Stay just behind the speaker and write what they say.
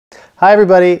Hi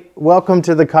everybody, welcome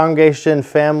to the Congregation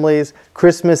Family's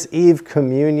Christmas Eve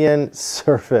Communion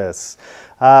service.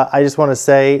 I just want to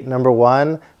say, number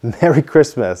one, Merry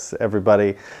Christmas,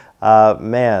 everybody.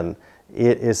 Man,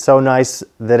 it is so nice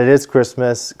that it is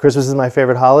Christmas. Christmas is my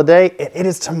favorite holiday. It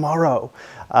is tomorrow.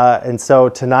 And so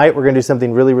tonight we're going to do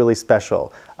something really, really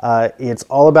special. It's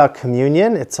all about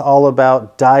communion. It's all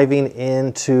about diving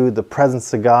into the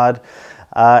presence of God.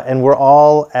 And we're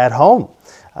all at home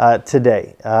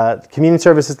today. Communion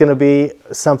service is going to be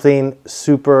something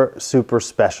super, super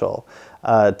special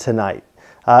tonight.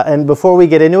 And before we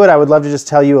get into it, I would love to just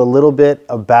tell you a little bit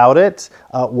about it,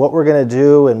 what we're going to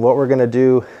do and what we're going to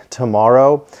do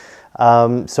tomorrow.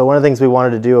 So one of the things we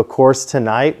wanted to do, of course,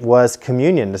 tonight was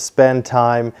communion, to spend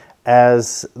time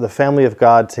as the family of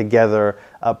God together,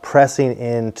 pressing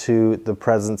into the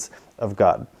presence of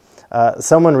God.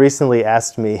 Someone recently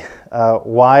asked me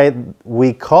why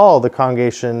we call the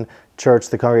Congregation Church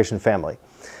the Congregation Family.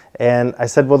 And I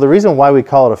said, well, the reason why we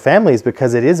call it a family is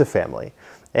because it is a family.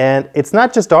 And it's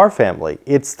not just our family,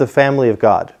 it's the family of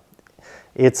God.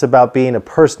 It's about being a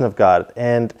person of God.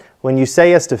 And when you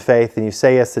say yes to faith and you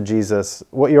say yes to Jesus,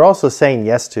 what you're also saying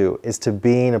yes to is to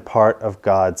being a part of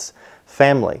God's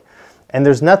family. And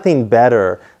there's nothing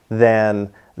better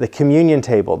than the communion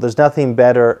table. There's nothing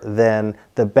better than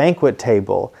the banquet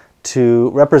table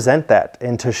to represent that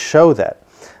and to show that.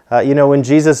 When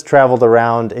Jesus traveled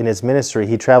around in his ministry,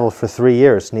 he traveled for 3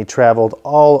 years, and he traveled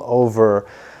all over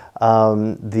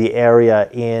the area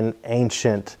in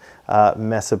ancient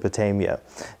Mesopotamia.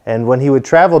 And when he would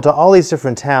travel to all these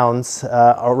different towns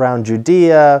around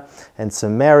Judea and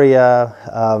Samaria,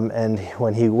 and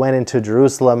when he went into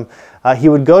Jerusalem, he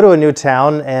would go to a new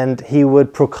town and he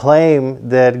would proclaim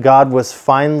that God was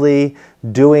finally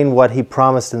doing what he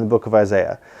promised in the book of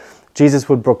Isaiah. Jesus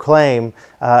would proclaim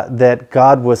that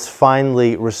God was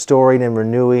finally restoring and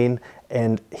renewing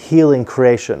and healing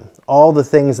creation. All the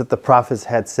things that the prophets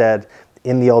had said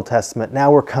in the Old Testament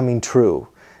now were coming true.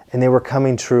 And they were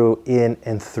coming true in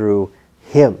and through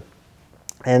him.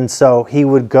 And so he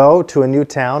would go to a new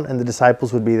town and the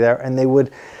disciples would be there and they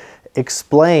would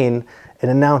explain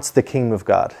and announce the kingdom of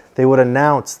God. They would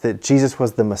announce that Jesus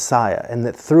was the Messiah and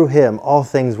that through him all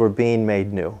things were being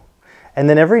made new. And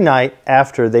then every night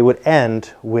after, they would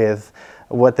end with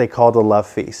what they called a love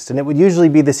feast. And it would usually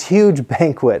be this huge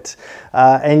banquet.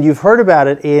 And you've heard about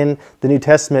it in the New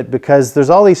Testament because there's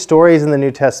all these stories in the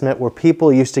New Testament where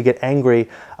people used to get angry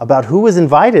about who was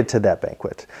invited to that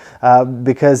banquet.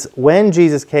 Because when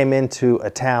Jesus came into a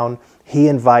town, he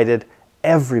invited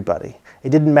everybody. It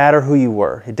didn't matter who you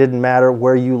were. It didn't matter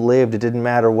where you lived. It didn't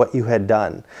matter what you had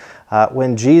done.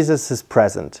 When Jesus is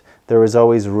present, there is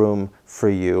always room for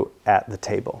you at the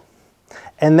table.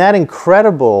 And that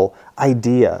incredible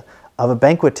idea of a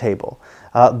banquet table,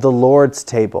 the Lord's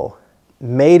table,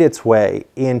 made its way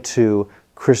into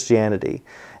Christianity.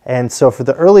 And so for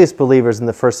the earliest believers in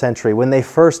the first century, when they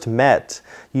first met,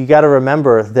 you got to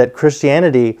remember that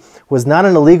Christianity was not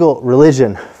an illegal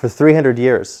religion for 300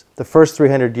 years, the first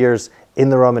 300 years in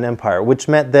the Roman Empire, which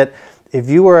meant that if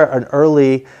you were an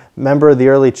early member of the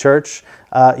early church,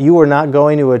 you were not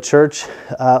going to a church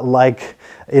like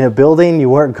in a building. You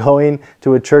weren't going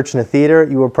to a church in a theater.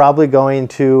 You were probably going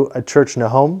to a church in a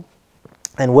home.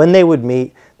 And when they would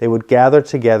meet, they would gather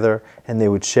together and they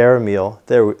would share a meal.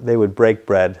 They would break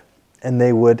bread and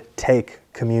they would take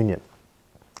communion.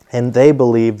 And they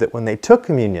believed that when they took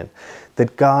communion,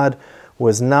 that God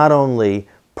was not only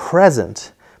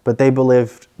present, but they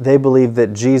believed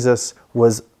that Jesus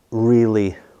was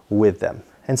really with them.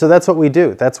 And so that's what we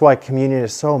do. That's why communion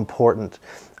is so important.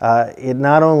 It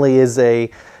not only is an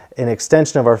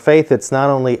extension of our faith, it's not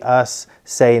only us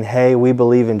saying, hey, we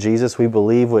believe in Jesus, we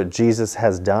believe what Jesus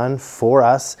has done for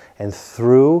us and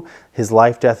through his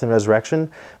life, death, and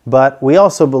resurrection, but we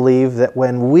also believe that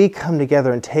when we come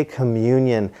together and take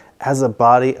communion as a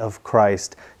body of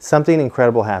Christ, something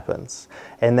incredible happens.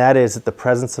 And that is that the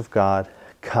presence of God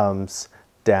comes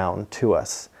down to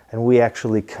us, and we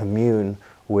actually commune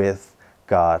with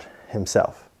God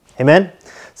himself. Amen?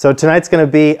 So tonight's going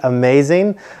to be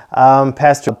amazing.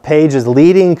 Pastor Paige is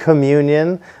leading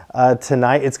communion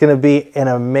tonight. It's going to be an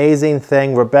amazing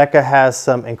thing. Rebecca has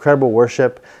some incredible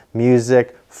worship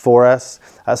music for us.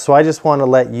 So I just want to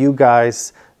let you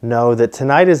guys know that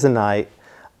tonight is a night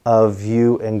of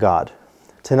you and God.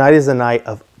 Tonight is a night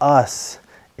of us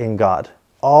in God,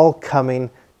 all coming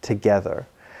together.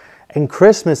 And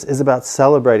Christmas is about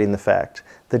celebrating the fact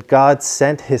that God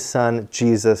sent his son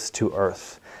Jesus to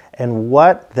earth. And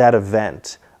what that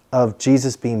event of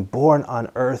Jesus being born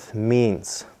on earth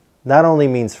means. Not only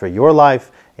means for your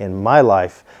life and my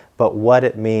life, but what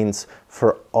it means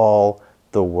for all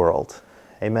the world.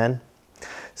 Amen?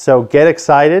 So get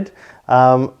excited.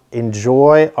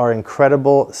 Enjoy our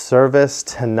incredible service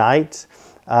tonight.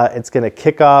 It's going to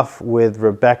kick off with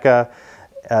Rebecca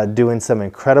doing some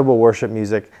incredible worship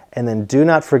music. And then do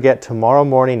not forget, tomorrow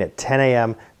morning at 10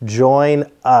 a.m.,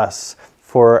 join us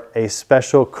for a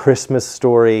special Christmas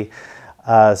story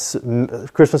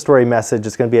message.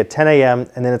 It's going to be at 10 a.m.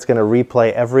 and then it's going to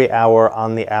replay every hour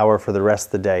on the hour for the rest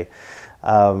of the day.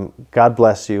 God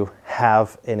bless you.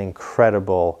 Have an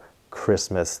incredible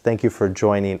Christmas. Thank you for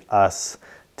joining us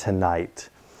tonight.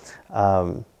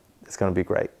 It's going to be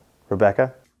great.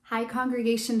 Rebecca? Hi,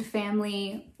 Congregation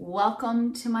family.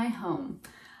 Welcome to my home.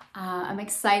 I'm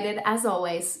excited, as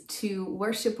always, to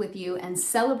worship with you and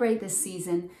celebrate this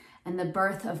season and the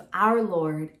birth of our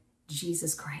Lord,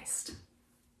 Jesus Christ.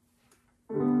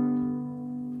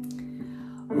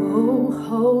 Oh,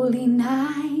 holy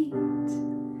night,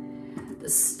 the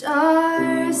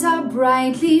stars are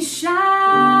brightly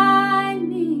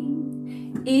shining.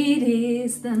 It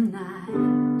is the night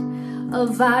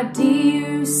of our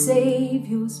dear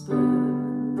Savior's birth.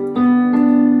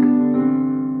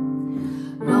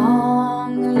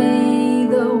 Long lay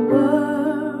the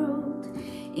world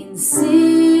in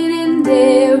sin and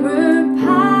error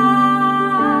pining,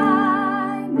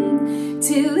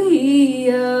 till he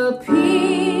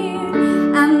appeared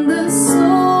and the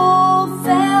soul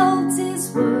felt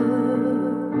his word.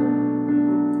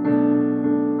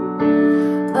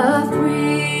 A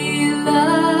thrill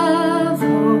of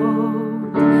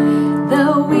hope,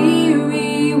 the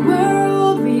weary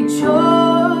world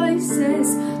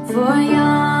rejoices, for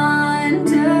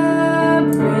yonder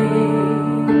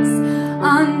breaks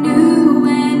a new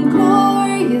and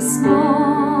glorious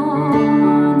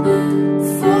morn.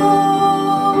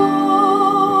 Fall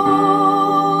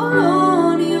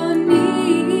on your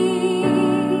knees,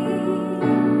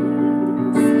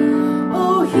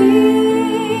 oh, hear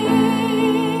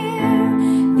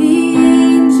the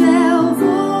angel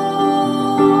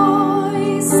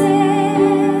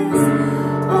voices,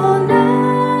 oh, night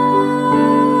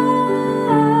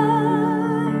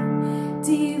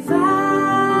divine,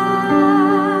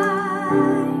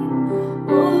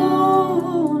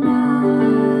 oh, night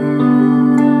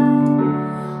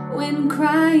when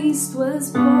Christ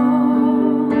was born.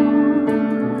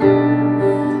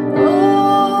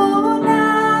 Oh, night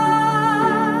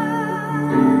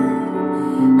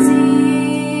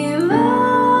divine,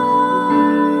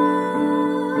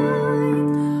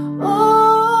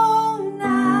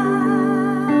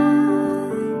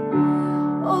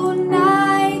 oh,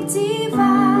 night divine.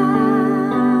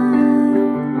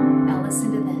 Now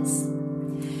listen to this.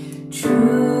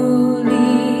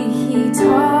 Truly he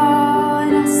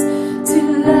taught us to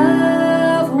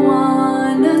love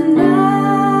one another.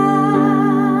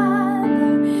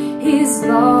 His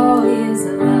law is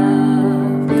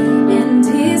love and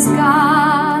his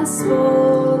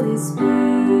gospel is peace.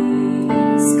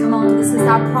 Come on, this is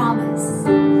our promise.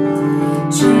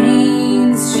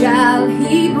 Chains shall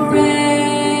he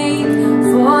break,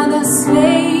 for the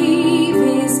slave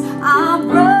is our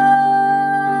brother,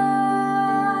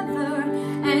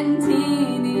 and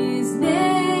in his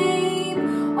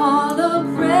name all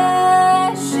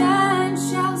oppression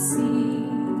shall cease.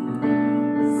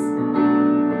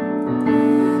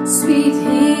 Sweet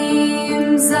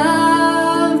hymns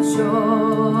of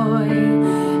joy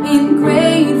in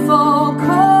grateful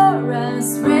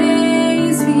chorus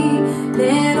raise we,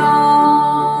 let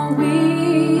all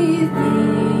within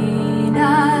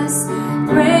us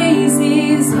praise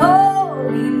his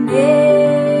holy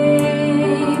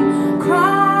name.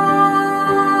 Christ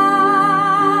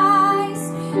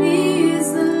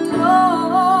is the Lord.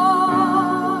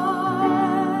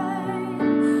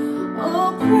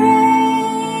 Oh, praise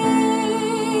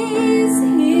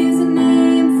his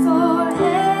name forever.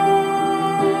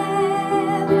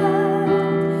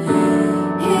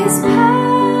 His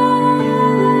power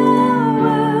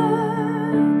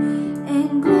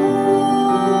and glory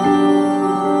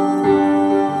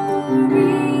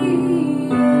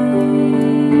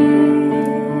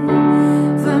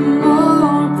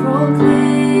evermore proclaim.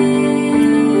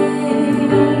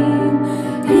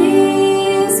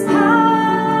 His power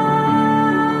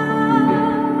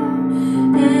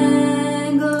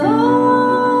and glory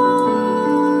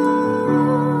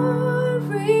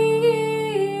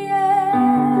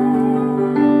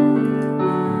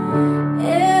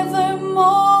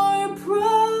evermore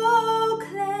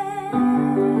proclaim.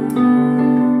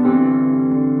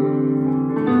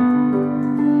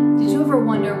 Did you ever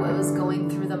wonder what was going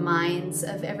through the minds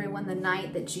of everyone the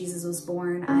night that Jesus was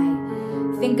born?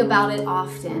 I think about it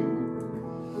often.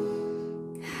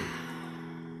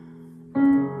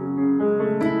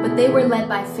 but they were led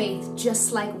by faith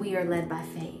just like we are led by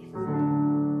faith.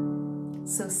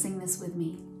 So sing this with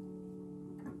me.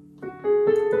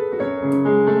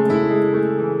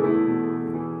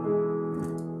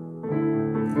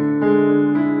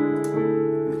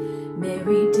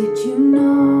 Mary, did you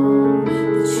know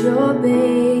that your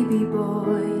baby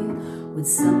boy would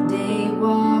someday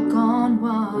walk on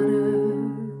water?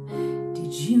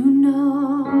 Did you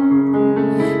know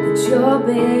that your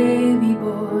baby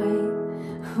boy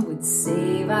would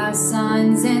save our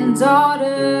sons and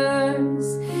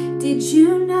daughters? Did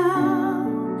you know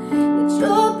that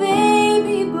your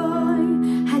baby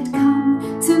boy had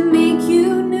come to make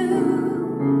you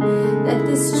new? That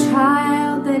this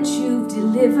child that you've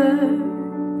delivered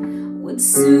would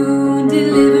soon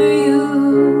deliver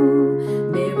you?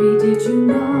 Mary, did you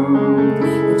know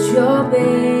that your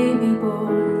baby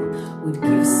boy would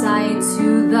give sight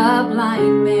to the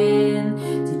blind man?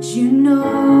 Did you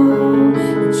know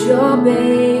that your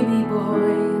baby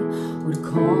boy would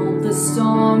calm the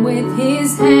storm with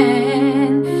his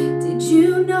hand? Did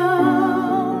you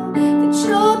know that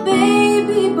your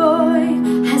baby boy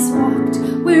has walked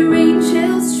where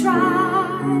angels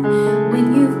trod?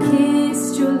 When you've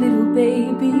kissed your little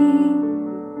baby,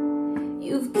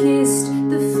 you've kissed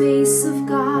the face of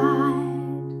God.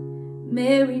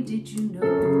 Mary, did you know?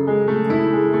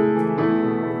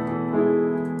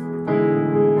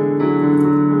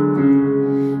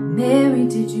 Mary,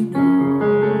 did you know?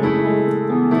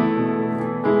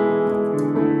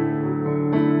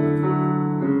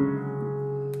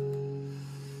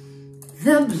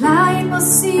 The blind will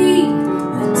see,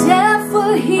 the deaf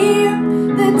will hear,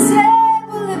 the dead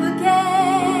will live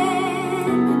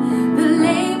again. The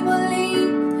lame will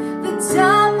leap, the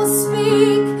dumb will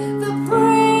speak, the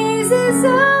praises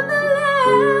of the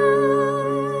Lamb.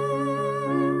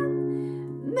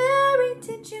 Mary,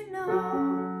 did you know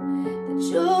that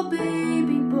your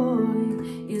baby boy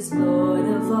is Lord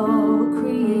of all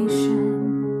creation?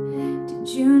 Did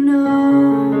you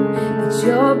know that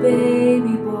your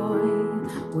baby boy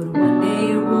would one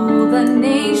day rule the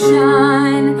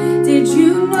nation? Did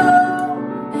you know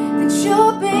that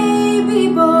your baby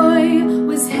boy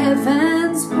was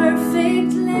heaven's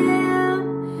perfect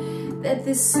lamb? That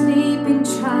the sleeping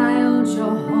child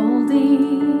you're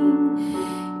holding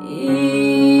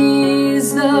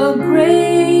is the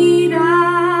great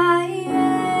I am?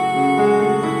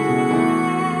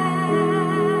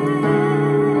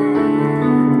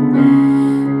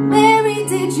 Mary,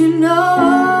 did you know?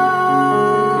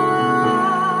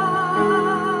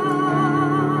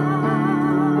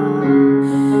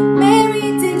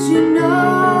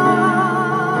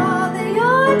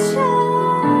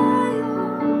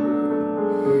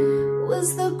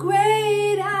 Was the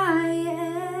great I am.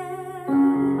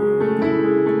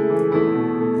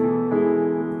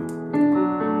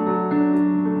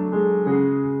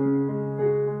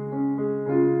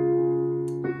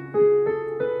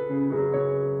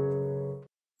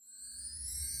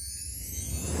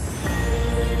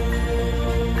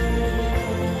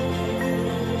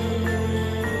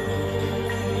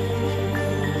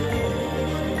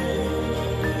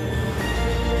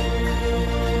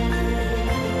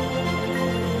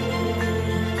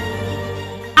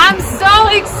 I'm so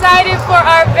excited for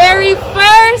our very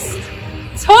first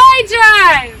toy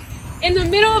drive. In the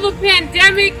middle of a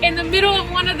pandemic, in the middle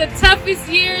of one of the toughest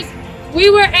years, we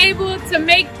were able to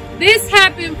make this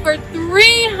happen for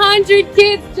 300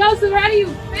 kids. Joseph, how do you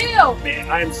feel? Man,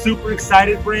 I am super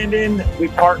excited, Brandon. We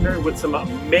partnered with some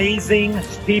amazing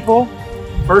people.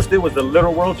 First, it was the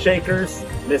Little World Shakers,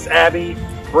 Miss Abby,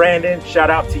 Brandon, shout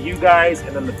out to you guys,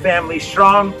 and then the Family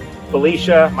Strong,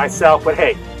 Felicia, myself. But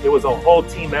hey, it was a whole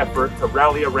team effort to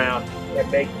rally around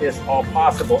and make this all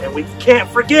possible. And we can't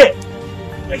forget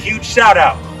a huge shout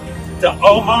out to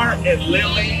Omar and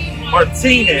Lily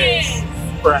Martinez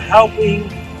for helping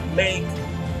make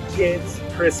Kids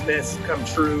Christmas come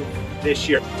true this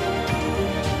year.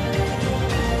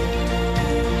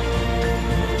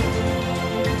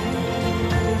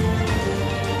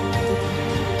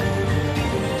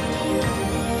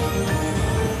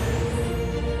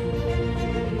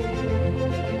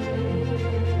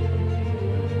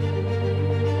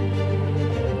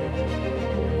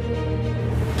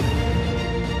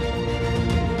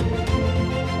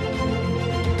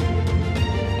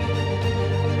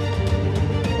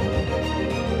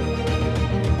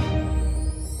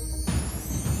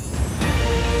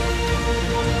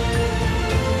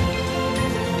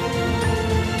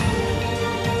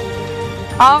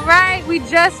 All right, we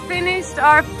just finished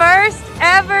our first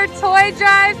ever Toy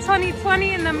Drive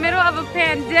 2020 in the middle of a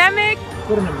pandemic.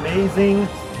 What an amazing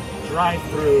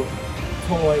drive-through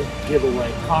toy giveaway.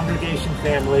 Congregation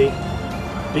Family,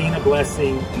 being a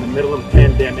blessing in the middle of a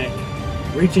pandemic,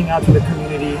 reaching out to the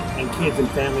community and kids and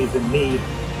families in need.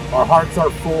 Our hearts are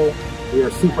full. We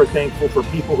are super thankful for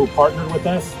people who partnered with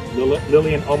us,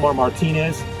 Lily and Omar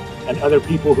Martinez, and other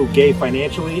people who gave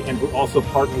financially and who also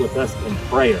partnered with us in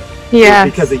prayer. Yeah.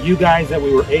 It's because of you guys that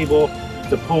we were able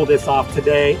to pull this off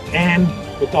today, and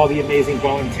with all the amazing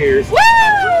volunteers. Woo!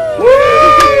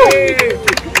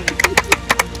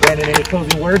 Brandon, any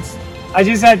closing words? I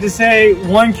just have to say,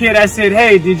 one kid, I said,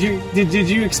 hey, did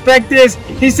you expect this?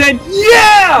 He said,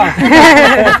 yeah!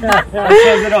 That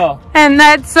says it all. And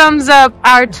that sums up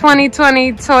our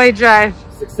 2020 toy drive.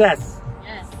 Success.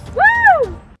 Yes.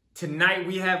 Woo! Tonight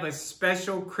we have a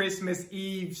special Christmas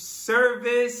Eve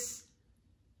service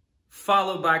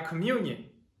followed by communion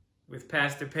with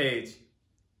Pastor Paige.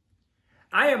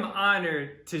 I am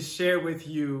honored to share with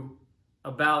you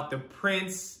about the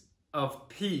Prince of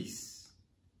Peace.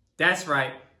 That's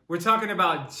right, we're talking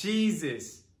about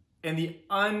Jesus and the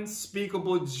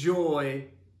unspeakable joy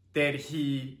that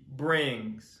he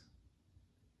brings.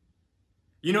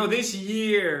 You know, this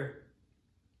year,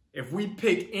 if we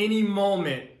pick any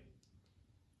moment,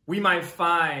 we might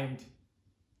find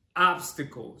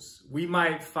obstacles. We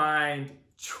might find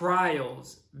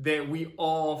trials that we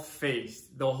all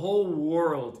faced. The whole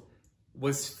world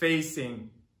was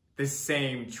facing the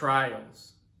same trials.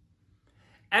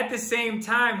 At the same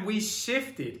time, we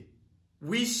shifted.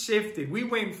 We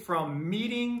went from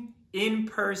meeting in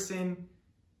person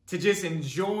to just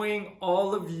enjoying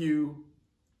all of you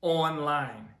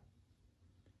online.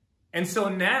 And so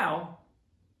now,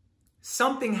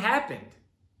 something happened.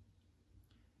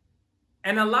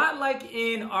 And a lot like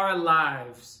in our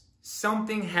lives,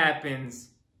 something happens,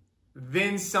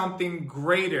 then something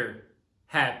greater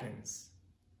happens.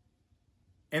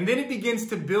 And then it begins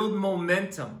to build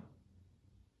momentum.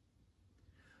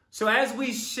 So as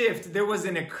we shift, there was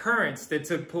an occurrence that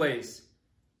took place,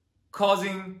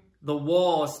 causing the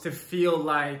walls to feel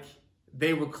like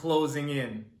they were closing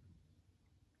in.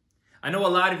 I know a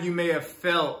lot of you may have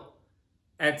felt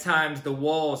at times the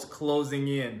walls closing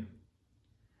in.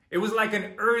 It was like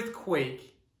an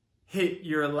earthquake hit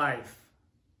your life.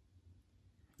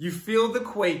 You feel the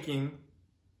quaking,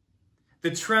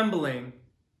 the trembling,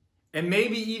 and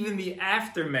maybe even the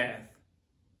aftermath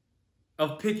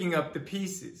of picking up the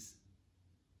pieces.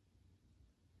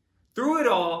 Through it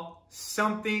all,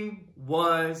 something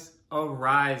was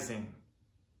arising.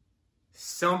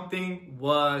 Something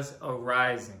was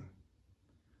arising.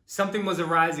 Something was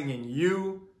arising in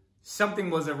you.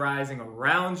 Something was arising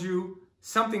around you.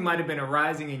 Something might have been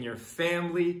arising in your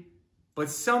family, but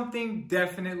something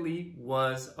definitely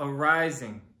was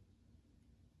arising.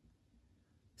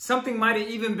 Something might have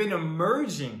even been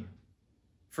emerging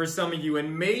for some of you,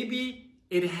 and maybe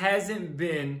it hasn't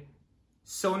been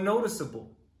so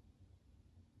noticeable.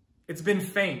 It's been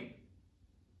faint,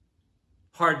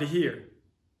 hard to hear,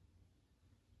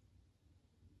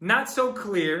 not so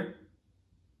clear,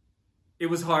 it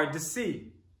was hard to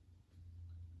see.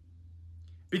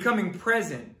 Becoming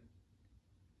present,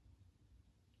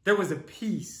 there was a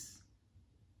peace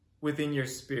within your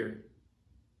spirit.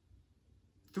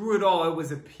 Through it all, it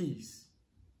was a peace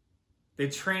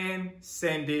that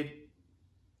transcended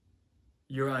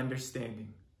your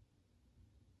understanding.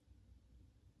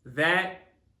 That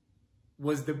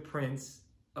was the Prince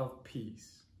of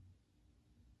Peace.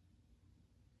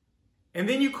 And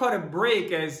then you caught a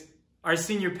break, as our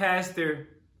senior pastor,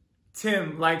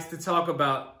 Tim, likes to talk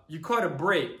about. You caught a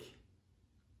break.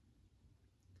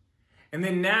 And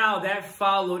then now that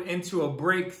followed into a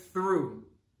breakthrough.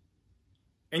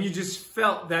 And you just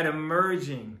felt that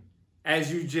emerging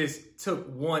as you just took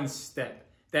one step.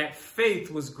 That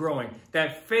faith was growing.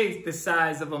 That faith the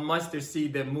size of a mustard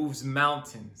seed that moves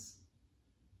mountains.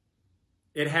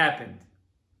 It happened.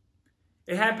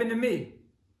 It happened to me.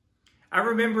 I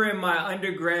remember in my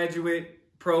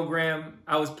undergraduate program,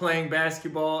 I was playing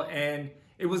basketball, and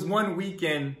it was one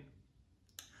weekend.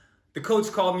 The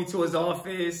coach called me to his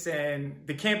office, and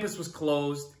the campus was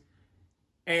closed.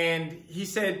 And he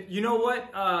said, you know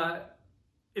what?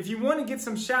 If you want to get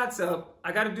some shots up,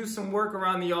 I got to do some work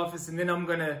around the office, and then I'm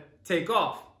going to take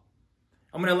off.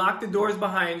 I'm going to lock the doors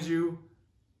behind you,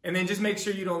 and then just make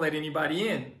sure you don't let anybody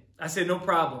in. I said, no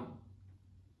problem.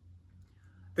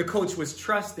 The coach was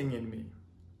trusting in me.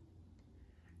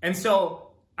 And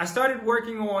so I started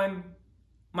working on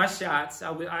my shots.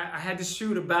 I had to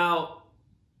shoot about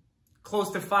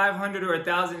close to 500 or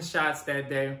 1,000 shots that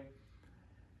day.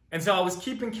 And so I was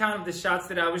keeping count of the shots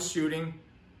that I was shooting.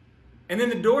 And then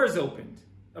the doors opened.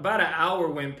 About an hour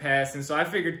went past, and so I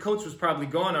figured coach was probably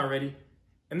gone already.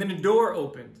 And then the door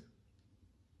opened.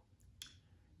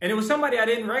 And it was somebody I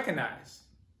didn't recognize.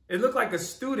 It looked like a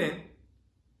student.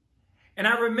 And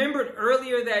I remembered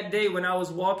earlier that day when I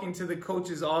was walking to the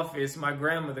coach's office, my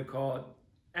grandmother called,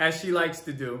 as she likes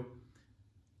to do.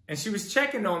 And she was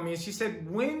checking on me and she said,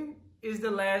 "When is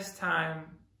the last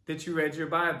time that you read your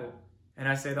Bible?" And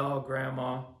I said, "Oh,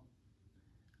 Grandma." I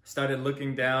started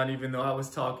looking down even though I was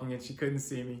talking and she couldn't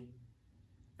see me.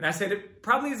 And I said, "It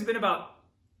probably has been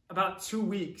about 2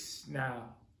 weeks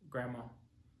now, Grandma."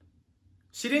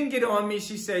 She didn't get on me.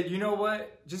 She said, "You know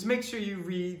what? Just make sure you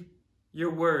read your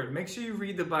word. Make sure you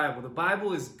read the Bible. The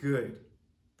Bible is good.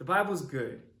 The Bible's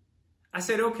good." I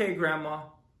said, "Okay, Grandma."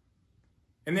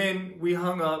 And then we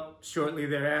hung up shortly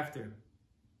thereafter.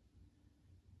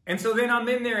 And so then I'm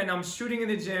in there and I'm shooting in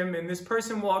the gym and this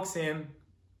person walks in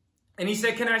and he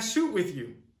said, "Can I shoot with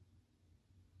you?"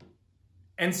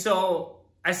 And so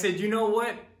I said, "You know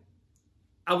what?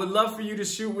 I would love for you to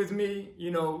shoot with me."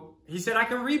 He said, "I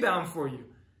can rebound for you."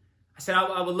 I said,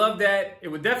 I would love that. It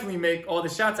would definitely make all the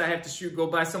shots I have to shoot go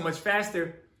by so much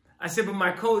faster. I said, "But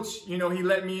my coach, he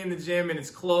let me in the gym and it's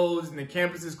closed and the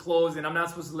campus is closed and I'm not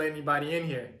supposed to let anybody in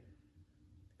here."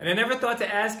 And I never thought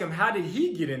to ask him, how did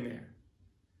he get in there?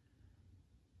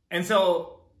 And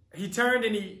so he turned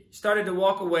and he started to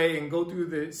walk away and go through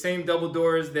the same double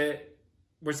doors that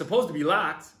were supposed to be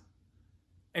locked.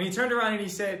 And he turned around and he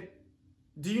said,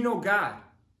 "Do you know God?"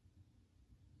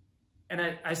 And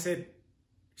I said,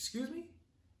 "Excuse me?"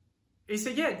 He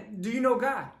said, "Yeah, do you know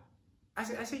God?" I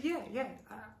said, yeah,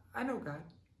 I know God.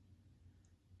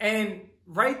 And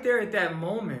right there at that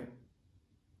moment,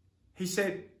 he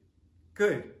said,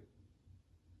 "Good.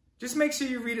 Just make sure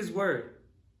you read his word.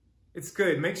 It's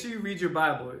good. Make sure you read your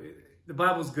Bible. The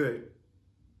Bible's good."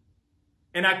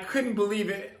 And I couldn't believe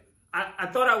it. I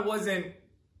thought I wasn't,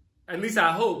 at least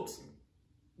I hoped,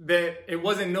 that it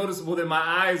wasn't noticeable that my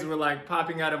eyes were like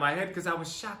popping out of my head because I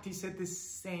was shocked. He said the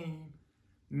same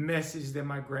message that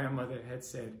my grandmother had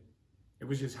said. It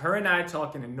was just her and I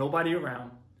talking and nobody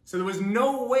around. So there was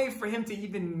no way for him to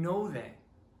even know that.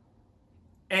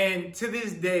 And to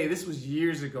this day, this was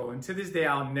years ago, and to this day,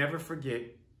 I'll never forget,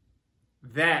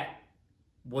 that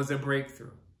was a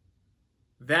breakthrough.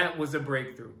 That was a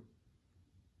breakthrough.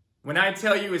 When I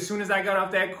tell you, as soon as I got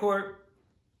off that court,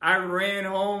 I ran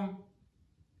home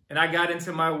and I got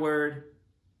into my word.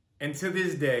 And to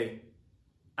this day,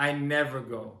 I never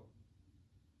go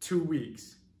 2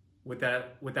 weeks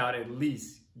without at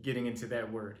least getting into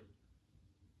that word.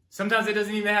 Sometimes it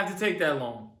doesn't even have to take that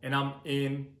long, and I'm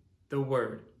in the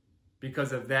word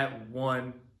because of that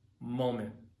one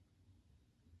moment.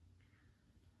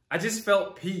 I just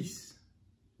felt peace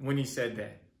when he said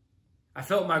that. I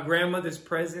felt my grandmother's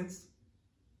presence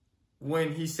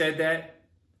when he said that.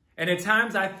 And at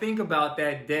times I think about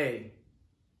that day,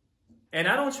 and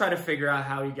I don't try to figure out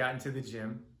how he got into the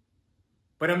gym,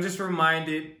 but I'm just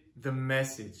reminded the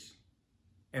message,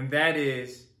 and that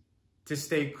is to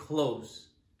stay close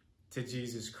to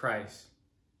Jesus Christ,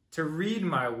 to read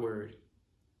my word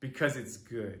because it's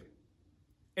good,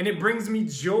 and it brings me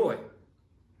joy.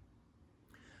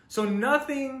 So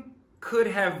nothing could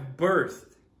have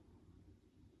birthed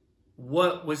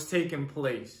what was taking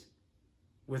place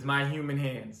with my human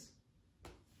hands.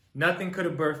 Nothing could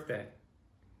have birthed that.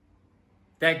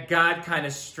 That God kind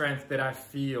of strength that I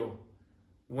feel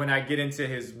when I get into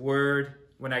his word,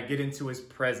 when I get into his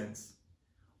presence.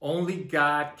 Only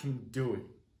God can do it.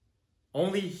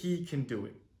 Only he can do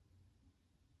it.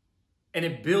 And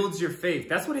it builds your faith.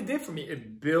 That's what it did for me.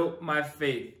 It built my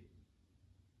faith.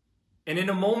 And in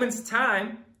a moment's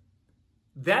time,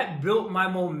 that built my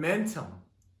momentum.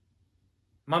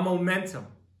 My momentum.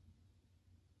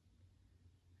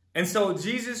 And so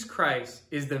Jesus Christ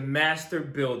is the master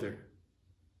builder.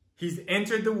 He's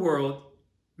entered the world,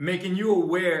 making you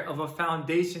aware of a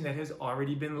foundation that has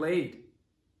already been laid.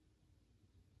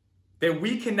 That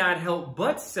we cannot help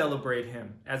but celebrate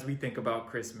him as we think about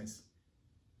Christmas.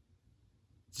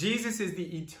 Jesus is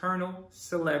the eternal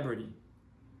celebrity,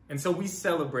 and so we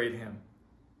celebrate him.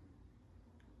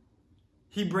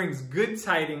 He brings good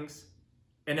tidings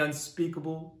and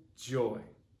unspeakable joy.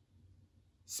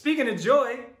 Speaking of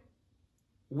joy,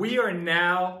 we are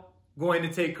now going to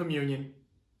take communion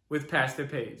with Pastor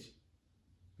Paige.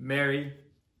 Merry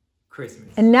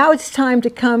Christmas. And now it's time to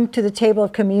come to the table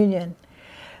of communion.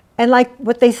 And like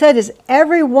what they said is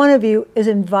every one of you is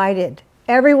invited.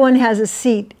 Everyone has a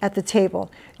seat at the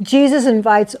table. Jesus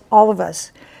invites all of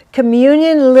us.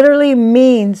 Communion literally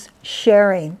means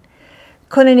sharing.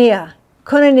 Koinonia,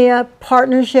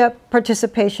 partnership,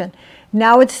 participation.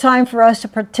 Now it's time for us to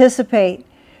participate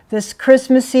this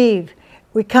Christmas Eve.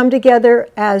 We come together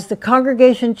as the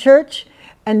Congregation Church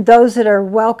and those that are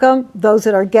welcome, those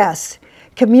that are guests.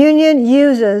 Communion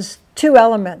uses two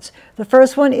elements. The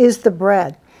first one is the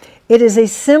bread. It is a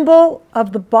symbol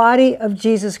of the body of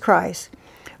Jesus Christ.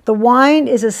 The wine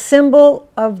is a symbol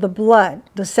of the blood,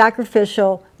 the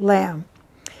sacrificial lamb.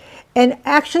 And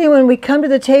actually, when we come to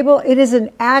the table, it is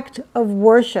an act of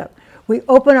worship. We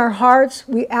open our hearts,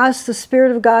 we ask the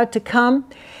Spirit of God to come,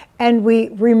 and we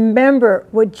remember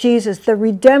what Jesus, the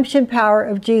redemption power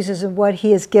of Jesus and what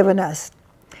he has given us.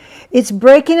 It's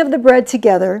breaking of the bread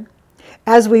together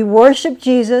as we worship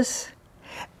Jesus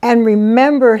and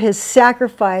remember his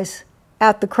sacrifice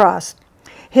at the cross.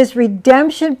 His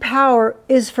redemption power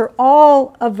is for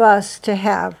all of us to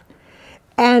have,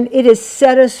 and it has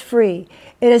set us free.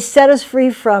 It has set us free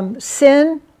from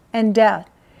sin and death.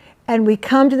 And we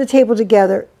come to the table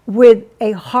together with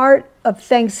a heart of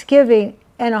thanksgiving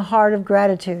and a heart of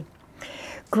gratitude.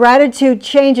 Gratitude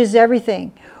changes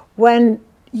everything. When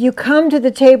you come to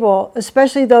the table,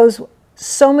 especially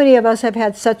so many of us have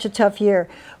had such a tough year,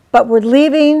 but we're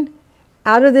leaving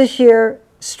out of this year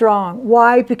strong.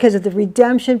 Why? Because of the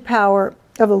redemption power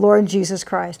of the Lord Jesus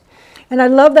Christ. And I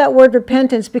love that word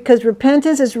repentance, because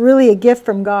repentance is really a gift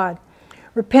from God.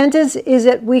 Repentance is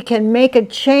that we can make a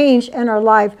change in our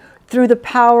life through the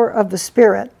power of the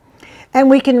Spirit. And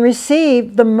we can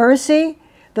receive the mercy,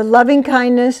 the loving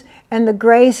kindness, and the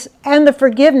grace and the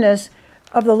forgiveness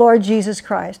of the Lord Jesus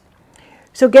Christ.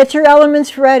 So get your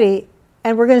elements ready,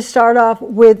 and we're going to start off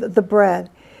with the bread.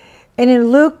 And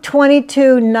in Luke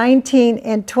 22:19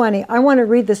 and 20, I want to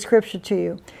read the scripture to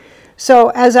you. So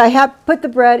as I have put the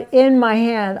bread in my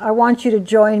hand, I want you to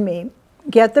join me.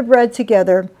 Get the bread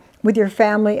together with your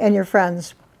family and your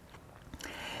friends.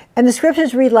 And the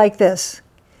scriptures read like this.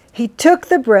 He took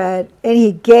the bread and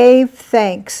he gave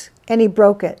thanks and he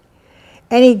broke it.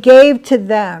 And he gave to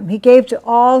them. He gave to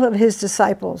all of his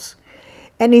disciples.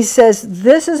 And he says,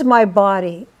 this is my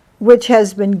body, which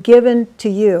has been given to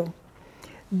you.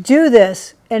 Do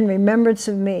this in remembrance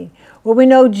of me. Well, we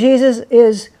know Jesus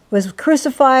was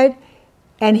crucified,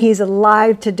 and he's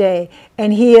alive today.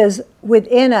 And he is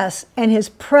within us, and his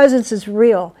presence is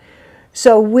real.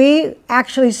 So we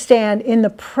actually stand in the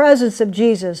presence of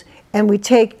Jesus, and we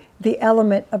take the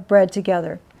element of bread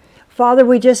together. Father,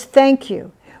 we just thank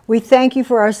you. We thank you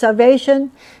for our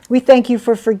salvation. We thank you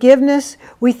for forgiveness.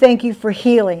 We thank you for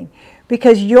healing.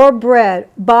 Because your bread,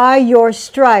 by your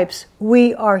stripes,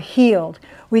 we are healed.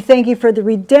 We thank you for the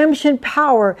redemption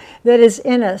power that is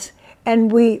in us. And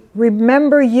we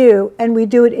remember you, and we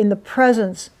do it in the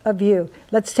presence of you.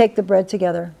 Let's take the bread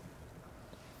together.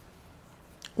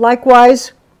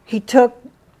 Likewise, he took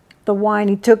the wine.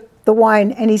 He took the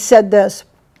wine, and he said this.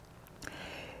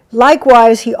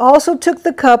 Likewise, he also took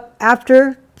the cup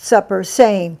after supper,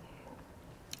 saying,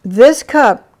 this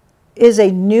cup is a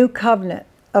new covenant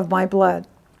of my blood,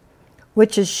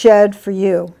 which is shed for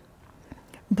you.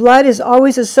 Blood is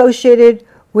always associated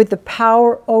with the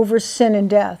power over sin and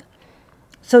death.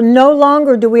 So no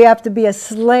longer do we have to be a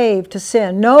slave to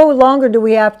sin. No longer do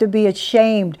we have to be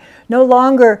ashamed. No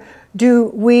longer do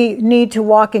we need to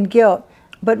walk in guilt.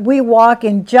 But we walk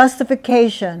in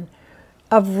justification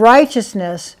of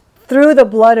righteousness through the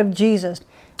blood of Jesus.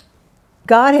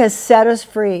 God has set us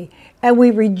free, and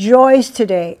we rejoice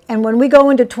today. And when we go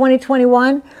into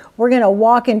 2021, we're going to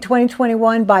walk in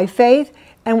 2021 by faith,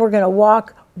 and we're going to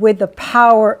walk with the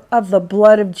power of the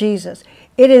blood of Jesus.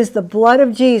 It is the blood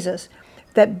of Jesus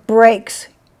that breaks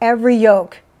every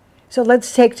yoke. So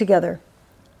let's take together.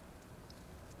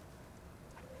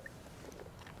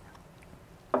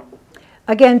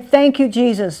 Again, thank you,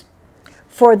 Jesus,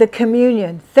 for the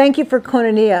communion. Thank you for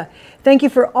koinonia. Thank you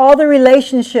for all the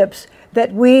relationships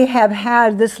that we have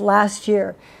had this last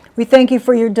year. We thank you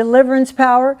for your deliverance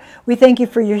power. We thank you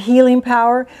for your healing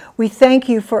power. We thank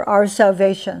you for our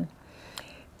salvation.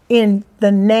 In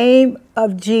the name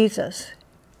of Jesus,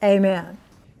 amen.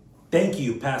 Thank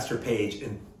you, Pastor Paige,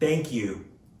 and thank you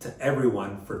to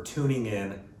everyone for tuning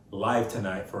in live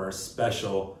tonight for our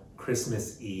special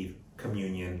Christmas Eve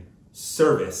communion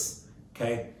service.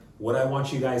 Okay? What I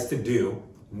want you guys to do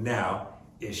now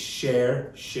is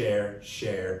share,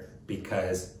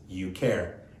 because you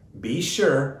care. Be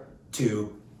sure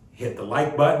to hit the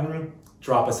like button,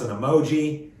 drop us an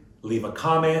emoji, leave a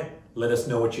comment, let us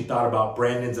know what you thought about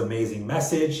Brandon's amazing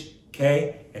message,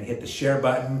 okay? And hit the share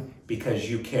button because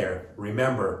you care.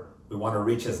 Remember, we want to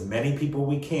reach as many people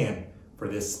we can for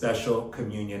this special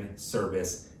communion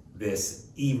service this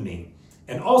evening.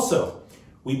 And also,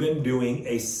 we've been doing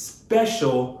a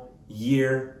special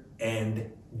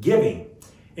year-end giving.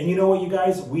 And you know what, you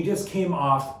guys? We just came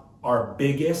off our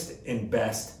biggest and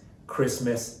best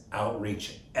Christmas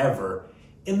outreach ever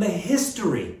in the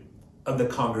history of the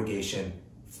Congregation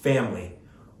family.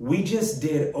 We just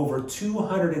did over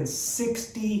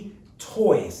 260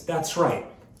 toys. That's right,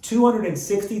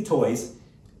 260 toys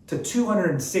to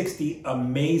 260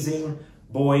 amazing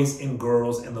boys and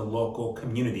girls in the local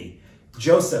community.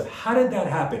 Joseph, how did that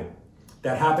happen?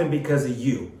 That happened because of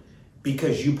you,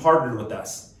 because you partnered with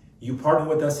us. You partnered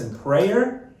with us in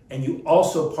prayer, and you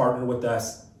also partnered with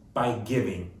us by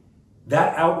giving.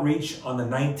 That outreach on the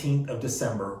 19th of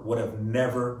December would have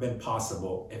never been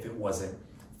possible if it wasn't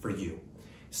for you.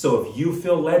 So if you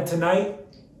feel led tonight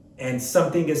and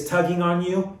something is tugging on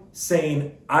you,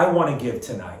 saying, I want to give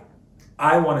tonight,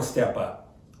 I want to step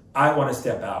up, I want to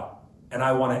step out, and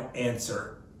I want to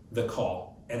answer the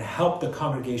call and help the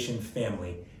congregation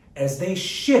family as they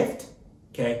shift,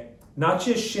 okay? Not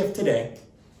just shift today,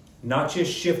 not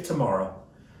just shift tomorrow,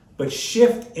 but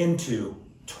shift into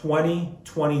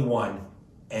 2021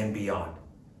 and beyond.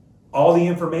 All the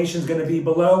information is going to be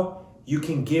below. You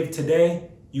can give today.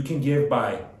 You can give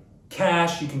by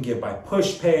cash. You can give by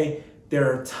push pay.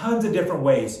 There are tons of different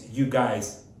ways you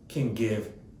guys can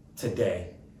give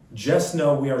today. Just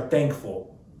know we are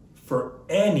thankful for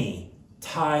any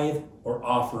tithe or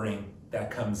offering that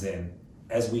comes in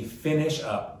as we finish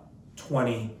up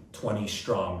 2020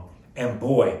 strong. And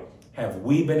boy, have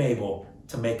we been able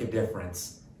to make a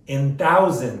difference in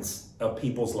thousands of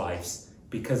people's lives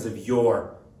because of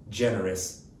your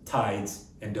generous tithes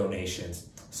and donations.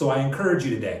 So I encourage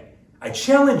you today, I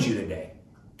challenge you today,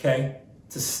 okay,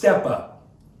 to step up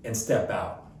and step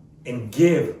out and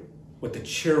give with a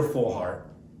cheerful heart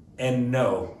and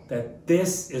know that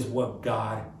this is what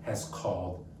God has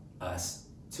called us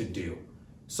to do.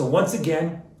 So once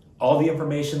again, all the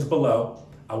information is below.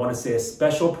 I want to say a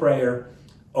special prayer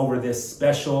over this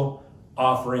special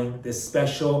offering, this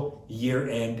special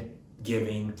year-end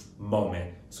giving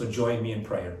moment. So join me in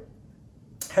prayer.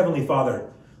 Heavenly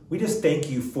Father, we just thank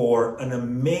you for an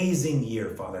amazing year,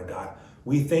 Father God.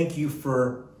 We thank you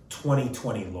for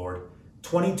 2020, Lord.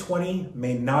 2020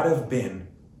 may not have been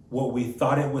what we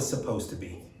thought it was supposed to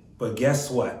be, but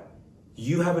guess what?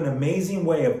 You have an amazing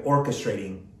way of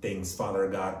orchestrating things, Father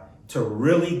God, to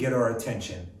really get our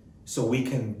attention so we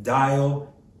can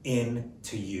dial in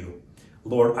to you.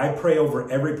 Lord, I pray over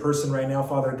every person right now,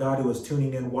 Father God, who is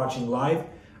tuning in, watching live.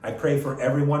 I pray for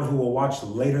everyone who will watch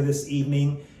later this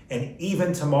evening and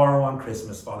even tomorrow on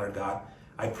Christmas, Father God.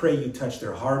 I pray you touch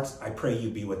their hearts. I pray you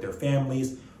be with their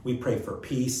families. We pray for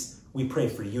peace. We pray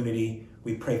for unity.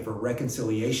 We pray for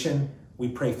reconciliation. We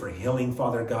pray for healing,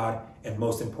 Father God. And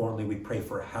most importantly, we pray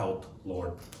for health,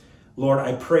 Lord. Lord,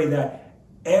 I pray that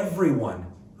everyone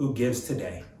who gives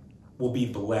today will be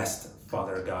blessed,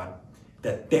 Father God,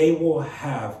 that they will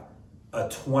have a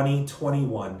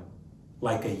 2021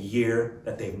 like a year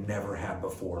that they've never had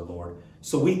before, Lord.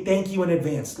 So we thank you in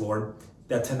advance, Lord,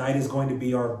 that tonight is going to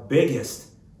be our biggest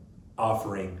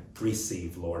offering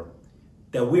received, Lord.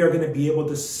 That we are going to be able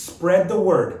to spread the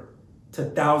word to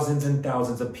thousands and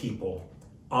thousands of people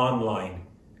online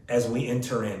as we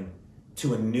enter in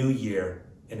to a new year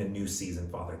and a new season,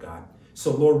 Father God.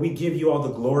 So, Lord, we give you all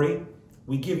the glory.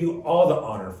 We give you all the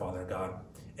honor, Father God.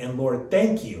 And Lord,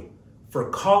 thank you for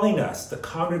calling us, the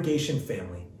congregation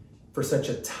family, for such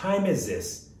a time as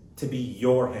this to be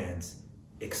your hands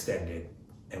extended.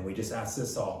 And we just ask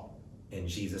this all in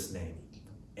Jesus' name.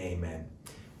 Amen.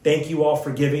 Thank you all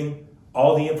for giving.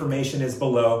 All the information is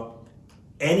below.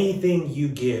 Anything you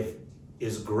give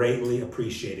is greatly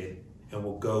appreciated and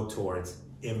will go towards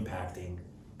impacting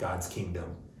God's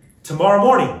kingdom. Tomorrow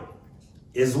morning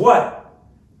is what?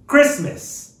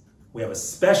 Christmas. We have a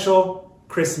special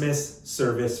Christmas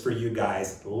service for you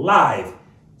guys live,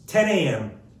 10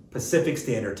 a.m. Pacific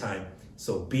Standard Time.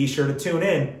 So be sure to tune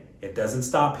in. It doesn't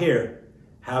stop here.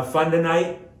 Have fun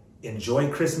tonight. Enjoy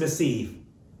Christmas Eve.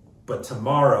 But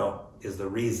tomorrow is the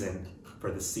reason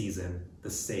for the season, the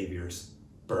Savior's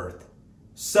birth.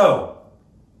 So,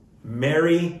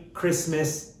 Merry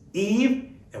Christmas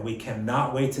Eve, and we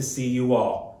cannot wait to see you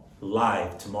all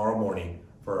live tomorrow morning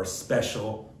for our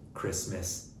special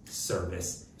Christmas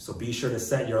service. So be sure to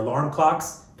set your alarm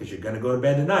clocks because you're going to go to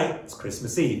bed tonight. It's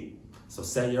Christmas Eve. So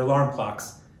set your alarm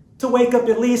clocks to wake up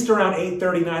at least around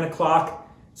 8:30, 9 o'clock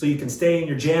so you can stay in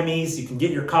your jammies, you can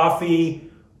get your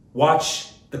coffee,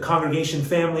 watch the Congregation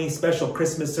Family special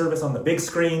Christmas service on the big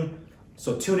screen.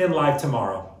 So tune in live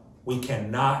tomorrow. We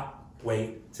cannot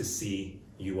wait to see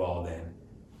you all then.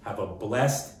 Have a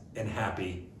blessed and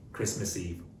happy Christmas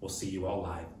Eve. We'll see you all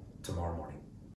live tomorrow morning.